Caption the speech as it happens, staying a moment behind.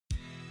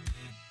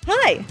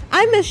Hi,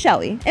 I'm Miss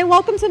Shelley, and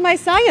welcome to my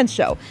science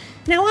show.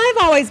 Now, I've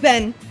always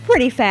been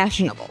pretty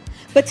fashionable,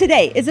 but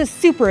today is a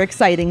super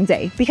exciting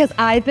day because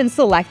I've been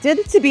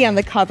selected to be on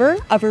the cover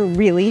of a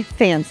really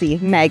fancy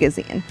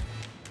magazine.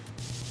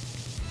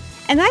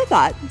 And I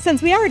thought,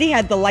 since we already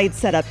had the lights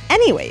set up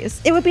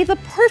anyways, it would be the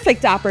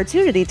perfect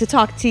opportunity to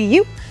talk to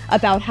you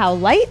about how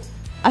light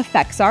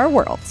affects our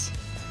world.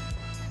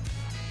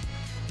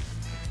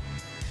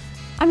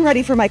 I'm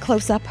ready for my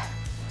close-up.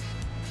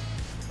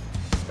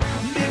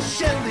 Miss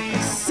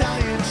Shelley's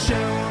Science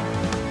Show.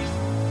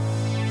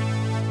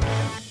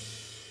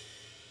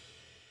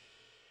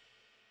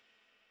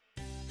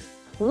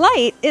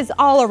 Light is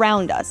all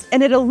around us,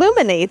 and it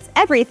illuminates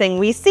everything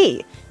we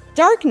see.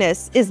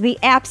 Darkness is the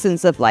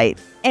absence of light,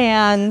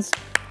 and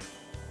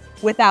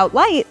without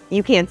light,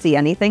 you can't see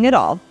anything at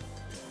all.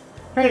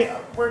 Hey,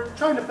 we're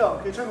trying to film.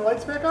 Can you turn the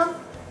lights back on?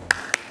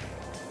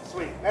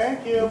 Sweet,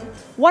 thank you.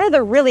 One of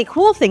the really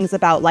cool things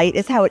about light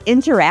is how it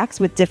interacts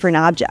with different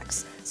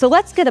objects. So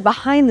let's get a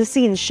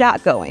behind-the-scenes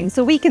shot going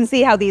so we can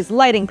see how these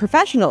lighting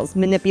professionals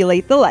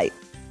manipulate the light.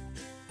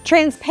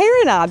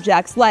 Transparent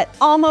objects let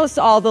almost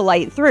all the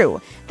light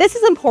through. This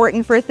is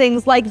important for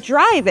things like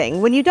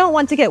driving, when you don't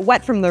want to get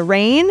wet from the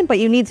rain, but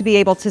you need to be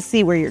able to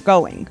see where you're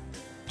going.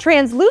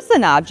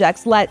 Translucent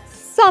objects let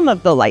some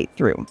of the light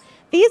through.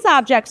 These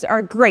objects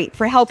are great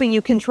for helping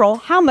you control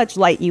how much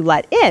light you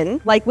let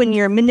in, like when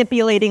you're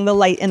manipulating the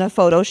light in a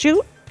photo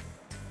shoot,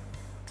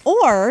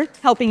 or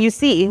helping you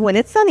see when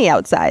it's sunny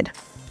outside.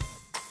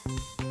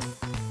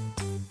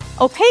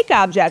 Opaque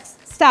objects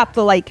stop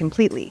the light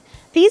completely.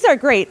 These are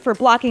great for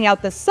blocking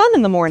out the sun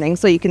in the morning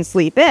so you can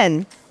sleep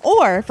in,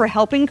 or for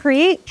helping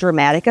create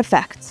dramatic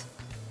effects.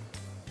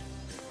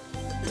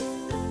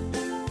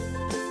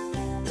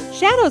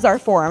 Shadows are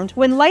formed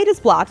when light is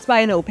blocked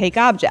by an opaque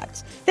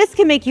object. This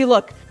can make you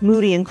look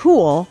moody and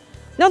cool.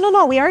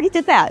 No, we already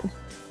did that.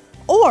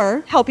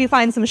 Or help you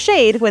find some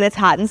shade when it's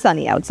hot and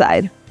sunny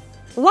outside.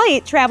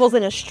 Light travels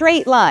in a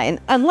straight line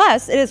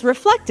unless it is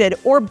reflected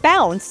or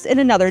bounced in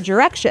another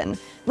direction.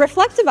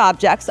 Reflective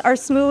objects are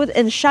smooth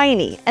and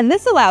shiny, and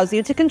this allows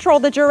you to control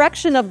the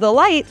direction of the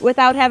light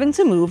without having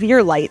to move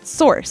your light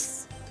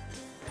source.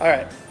 All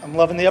right, I'm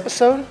loving the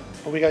episode,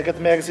 but we gotta get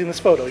the magazine this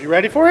photo. You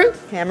ready for it?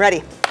 Okay, I'm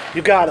ready.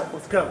 You got it,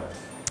 let's go.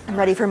 I'm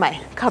ready for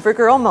my cover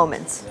girl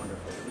moment.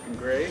 Wonderful, looking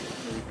great.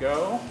 Here we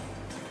go.